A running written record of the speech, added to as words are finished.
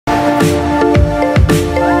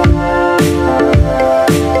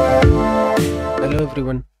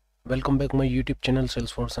Welcome back my YouTube channel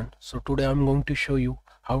Salesforce. So today I'm going to show you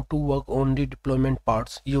how to work on the deployment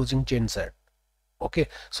parts using changeset. Okay,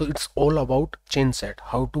 so it's all about changeset,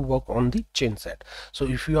 how to work on the changeset. So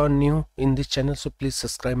if you are new in this channel, so please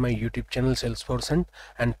subscribe my YouTube channel Salesforce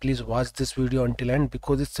and please watch this video until end,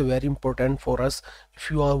 because it's very important for us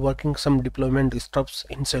if you are working some deployment stuffs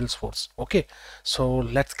in Salesforce. Okay, so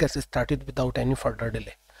let's get started without any further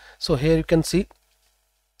delay. So here you can see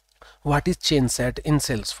what is changeset in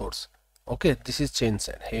Salesforce. Okay, this is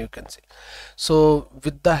changeset. Here you can see. So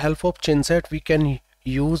with the help of changeset, we can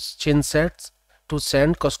use changesets to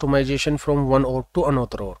send customization from one org to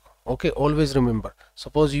another org. Okay, always remember,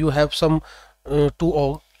 suppose you have some two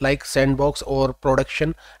org like sandbox or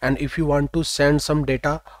production, and if you want to send some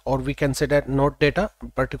data, or we can say that not data,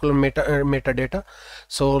 particular metadata,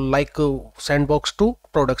 so like sandbox to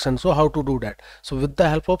production. So how to do that? So with the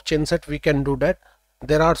help of changeset we can do that.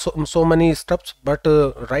 There are so many steps, but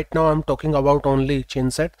right now I'm talking about only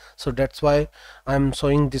changeset, so that's why I'm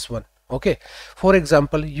showing this one. Okay, for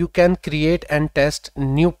example, you can create and test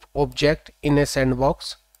new object in a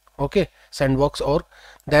sandbox. Okay, sandbox org,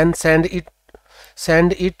 then send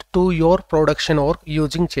it to your production org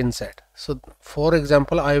using changeset. So for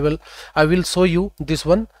example, I will show you this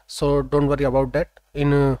one, so don't worry about that.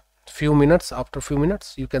 In a few minutes, after few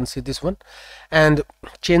minutes you can see this one. And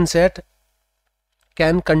changeset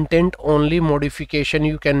can content only modification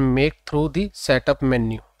you can make through the setup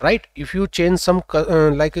menu, right? If you change some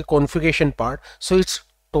like a configuration part, so it's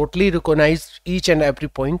totally recognize each and every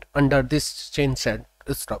point under this changeset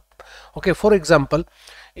stuff. Okay, for example,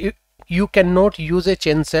 you cannot use a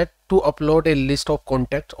changeset to upload a list of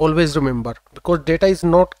contacts. Always remember, because data is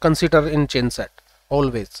not considered in changeset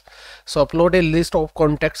always. So upload a list of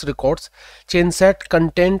contacts records. Changeset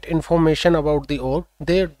content information about the org.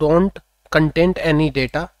 They don't contain any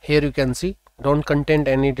data. Here you can see, don't contain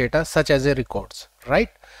any data such as a records, right?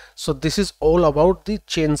 So this is all about the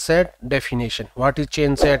changeset definition, what is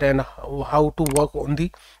changeset and how to work on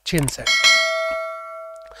the changeset.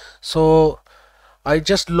 So I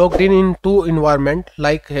just logged in into environment,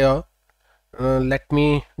 like here let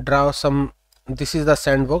me draw some. This is the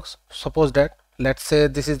sandbox. Suppose that, let's say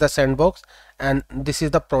this is the sandbox and this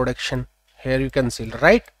is the production. Here you can see,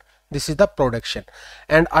 right? This is the production,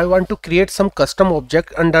 and I want to create some custom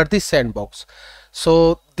object under the sandbox.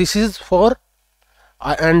 So this is for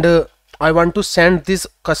I want to send this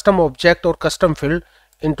custom object or custom field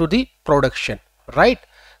into the production, right?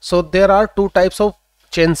 So there are two types of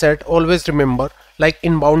changeset, always remember, like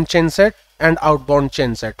inbound changeset and outbound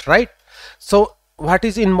changeset, right? So what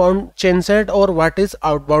is inbound changeset or what is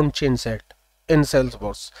outbound changeset in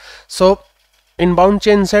Salesforce? So inbound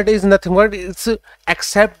changeset is nothing but it's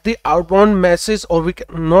accept the outbound message, or we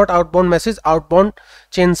can, not outbound message, outbound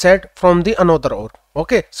changeset from the another org.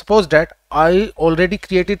 Okay, suppose that I already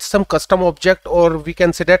created some custom object, or we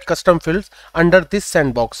can say that custom fields under this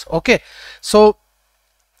sandbox. Okay, so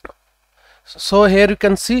here you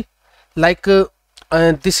can see, like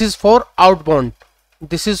this is for outbound,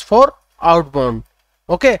 this is for outbound.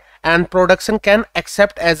 Okay, and production can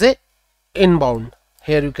accept as a inbound.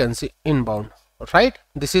 Here you can see inbound, right?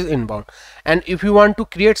 This is inbound. And if you want to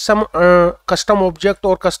create some custom object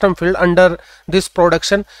or custom field under this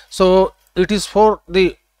production, so it is for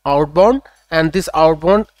the outbound, and this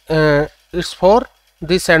outbound is for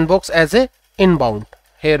the sandbox as a inbound.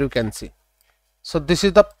 Here you can see. So this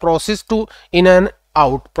is the process to in and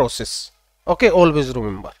out process. Okay, always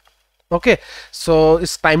remember. Okay, so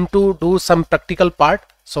it's time to do some practical part.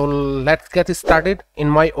 So let's get started in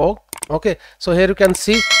my org. Okay, so here you can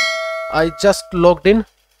see I just logged in.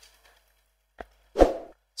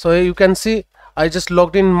 So here you can see I just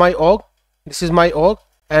logged in my org. This is my org,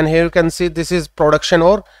 and here you can see this is production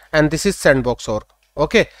org and this is sandbox org.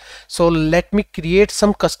 Okay, so let me create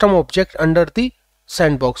some custom object under the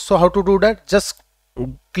sandbox. So how to do that? Just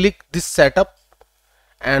click this setup,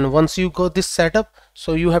 and once you go this setup,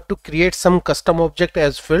 so you have to create some custom object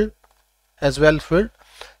as field as well field.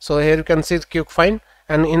 So here you can see quick find,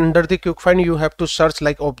 and under the quick find you have to search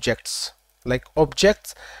like objects,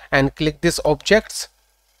 and click this objects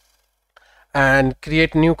and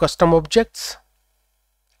create new custom objects,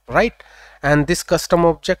 right? And this custom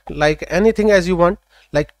object, like anything as you want,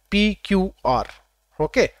 like PQR,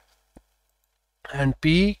 okay, and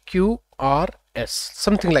PQRS,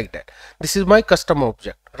 something like that. This is my custom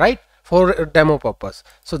object, right, for a demo purpose.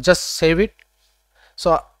 So just save it.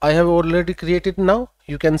 So I have already created. Now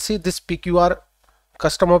you can see this PQR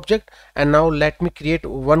custom object, and now let me create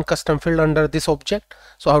one custom field under this object.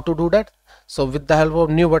 So how to do that? So with the help of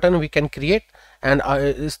new button we can create, and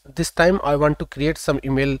this time I want to create some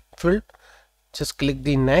email field. just click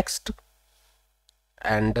the next,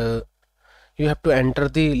 and you have to enter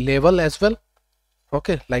the label as well,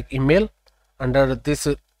 okay, like email under this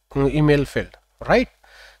email field, right?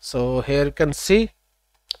 So here you can see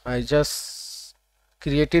I just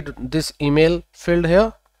created this email field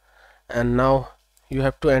here, and now you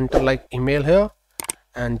have to enter like email here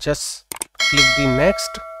and just click the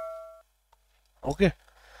next. Okay,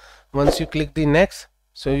 once you click the next,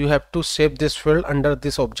 so you have to save this field under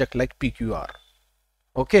this object like PQR.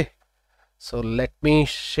 Okay, so let me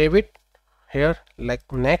save it here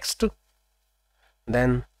like next,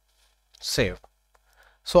 then save.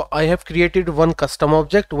 So I have created one custom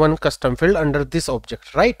object, one custom field under this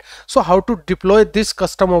object, right? So how to deploy this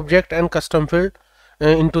custom object and custom field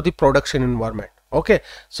into the production environment? Okay,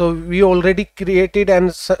 so we already created and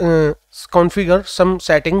configure some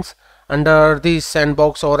settings under the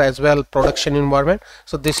sandbox or as well production environment.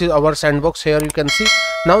 So this is our sandbox. Here you can see.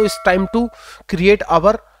 Now it's time to create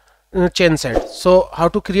our chain set. So how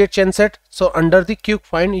to create chain set? So under the quick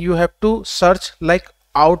find you have to search like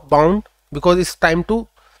outbound, because it's time to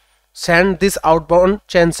send this outbound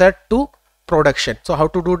chain set to production. So how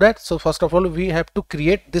to do that? So first of all we have to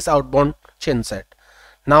create this outbound chain set.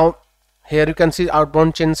 Now here you can see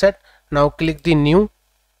outbound chain set. Now click the new.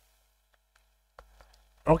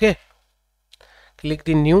 Okay, click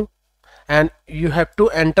the new, and you have to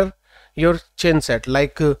enter your chain set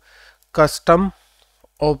like custom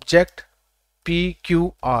object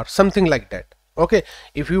PQR, something like that. Okay,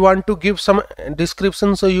 if you want to give some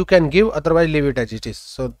description, so you can give, otherwise leave it as it is.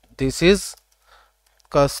 So this is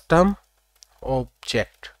custom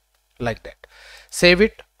object, like that. Save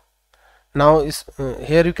it. Now is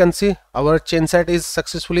here you can see our chain set is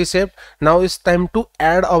successfully saved. Now it's time to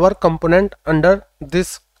add our component under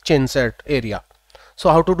this chain set area. So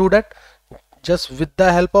how to do that? Just with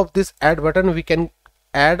the help of this add button we can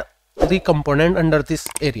add the component under this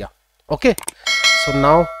area. Okay, so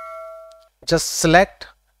now just select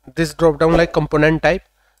this drop down like component type.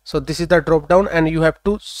 So this is the drop down, and you have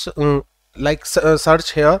to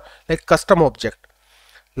search here like custom object.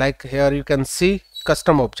 Like here you can see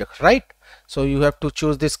custom object, right? So you have to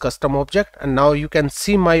choose this custom object, and now you can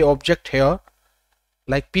see my object here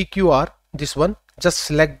like PQR, this one. Just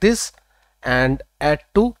select this and add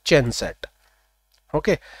to chain set.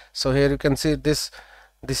 Okay, so here you can see this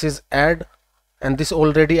is add, and this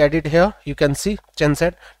already added here. You can see chain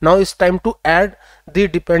set. Now it's time to add the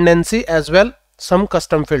dependency as well, some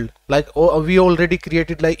custom field like we already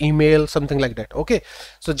created like email, something like that. Okay,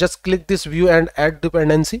 so just click this view and add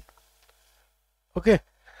dependency. Okay,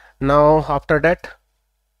 now after that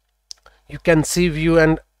you can see view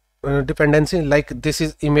and dependency, like this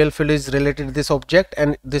is email field is related to this object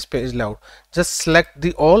and this page layout. Just select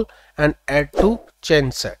the all and add to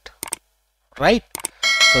chain set, right?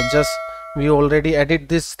 So just we already added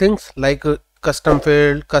these things like custom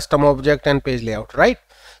field, custom object and page layout, right?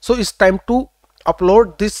 So it's time to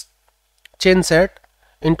upload this chain set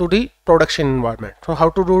into the production environment. So how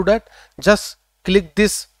to do that? Just click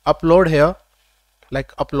this upload here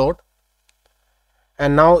like upload,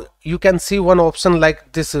 and now you can see one option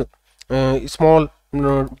like this small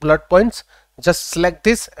bullet points. Just select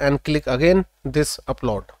this and click again this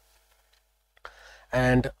upload,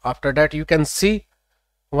 and after that you can see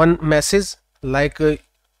one message like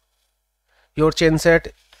your chain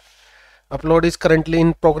set upload is currently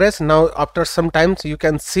in progress. Now after some times you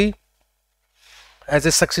can see as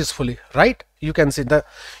a successfully, right? You can see the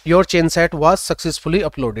your chain set was successfully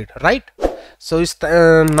uploaded, right? So it's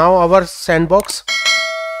now our sandbox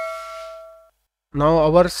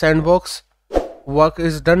work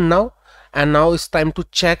is done now, and now it's time to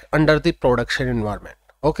check under the production environment.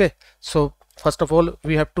 Okay, so first of all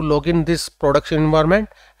we have to log in this production environment,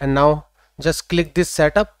 and now just click this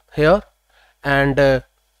setup here, and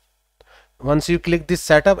once you click this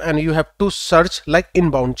setup, and you have to search like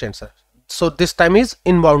inbound chain set. So this time is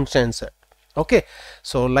inbound chain set. Okay,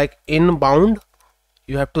 so like inbound,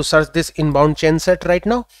 you have to search this inbound chain set right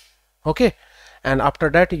now. Okay, and after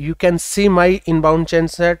that you can see my inbound chain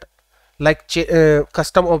set like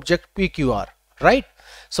custom object PQR, right?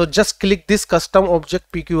 So just click this custom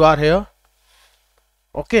object PQR here.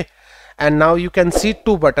 Okay, and now you can see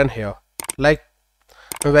two button here like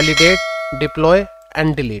validate, deploy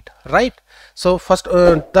and delete, right? So first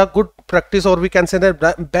the good practice, or we can say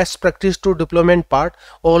the best practice to deployment part,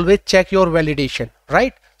 always check your validation,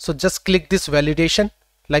 right? So just click this validation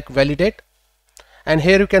like validate, and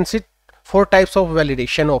here you can see 4 types of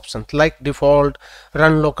validation options like default,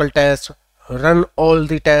 run local test, run all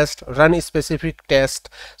the test, run specific test.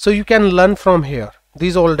 So you can learn from here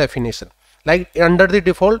these all definition. Like under the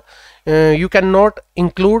default you cannot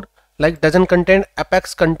include like doesn't contain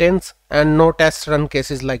apex contains and no test run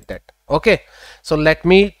cases like that. Okay, so let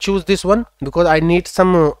me choose this one because I need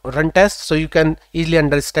some run test, so you can easily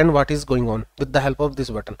understand what is going on with the help of this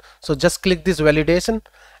button. So just click this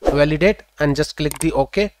validate and just click the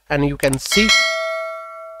OK, and you can see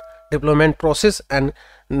deployment process, and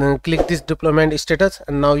click this deployment status,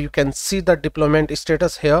 and now you can see the deployment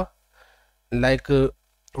status here, like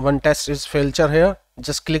one test is failure here.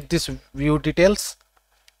 Just click this view details.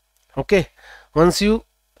 Okay, once you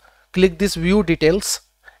click this view details,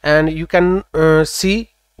 and you can see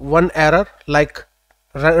one error like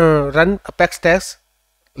run apex test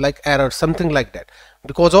like error, something like that.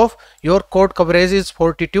 Because of your code coverage is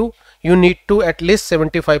 42, you need to at least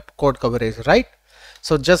 75 code coverage, right?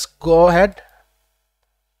 So just go ahead,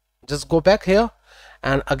 just go back here,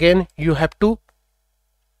 and again you have to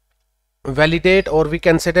validate, or we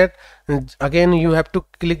can say that again you have to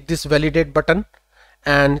click this validate button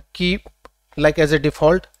and keep like as a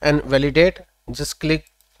default and validate. Just click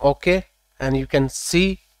OK, and you can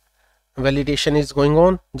see validation is going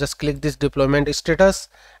on. Just click this deployment status,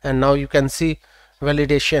 and now you can see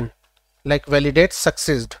validation like validate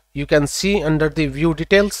succeeded. You can see under the view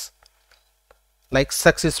details like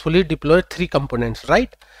successfully deployed 3 components,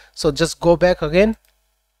 right? So just go back again,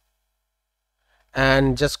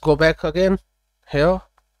 and just go back again here,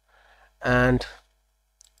 and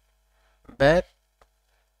back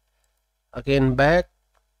again, back,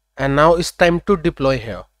 and now it's time to deploy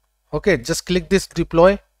here. Okay, just click this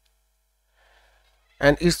deploy,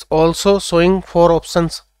 and it's also showing 4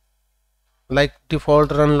 options like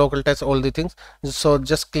default, run, local test, all the things. So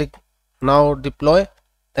just click now deploy,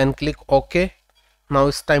 then click OK. Now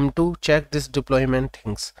it's time to check this deployment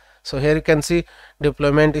things. So here you can see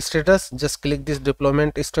deployment status. Just click this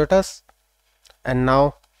deployment status, and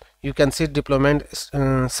now you can see deployment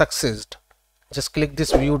succeeded. Just click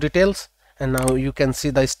this view details, and now you can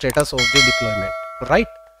see the status of the deployment, right?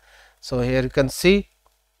 So here you can see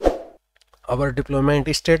our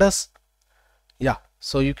deployment status. Yeah,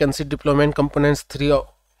 so you can see deployment components 3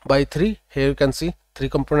 by 3. Here you can see 3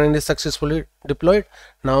 components is successfully deployed.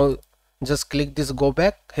 Now just click this go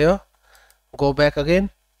back here, go back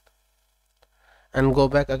again, and go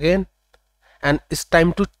back again, and it's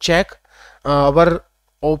time to check our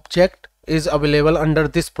object is available under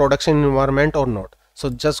this production environment or not.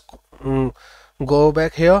 So just go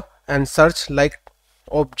back here and search like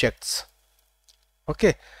objects.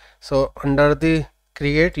 Okay, so under the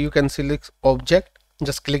create you can select object,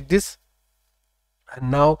 just click this,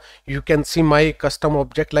 and now you can see my custom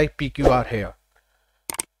object like PQR here.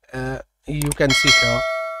 You can see here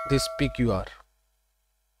this PQR.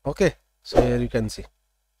 Okay, so here you can see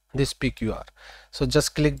this PQR. So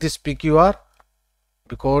just click this PQR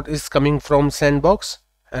because it's coming from sandbox,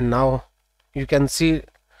 and now you can see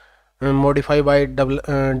modify by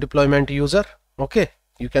deployment user. Okay,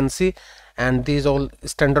 you can see, and these all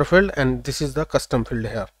standard field, and this is the custom field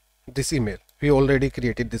here, this email we already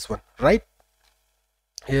created this one, right?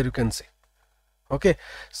 Here you can see. Okay,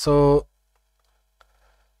 so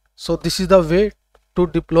this is the way to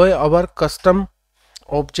deploy our custom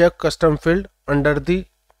object, custom field under the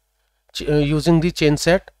using the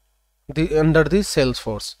changeset under the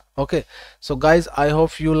Salesforce. Okay, so guys, I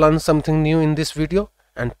hope you learned something new in this video,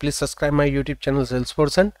 and please subscribe my YouTube channel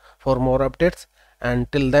Salesforce for more updates.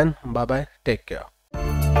 And till then, bye bye, take care.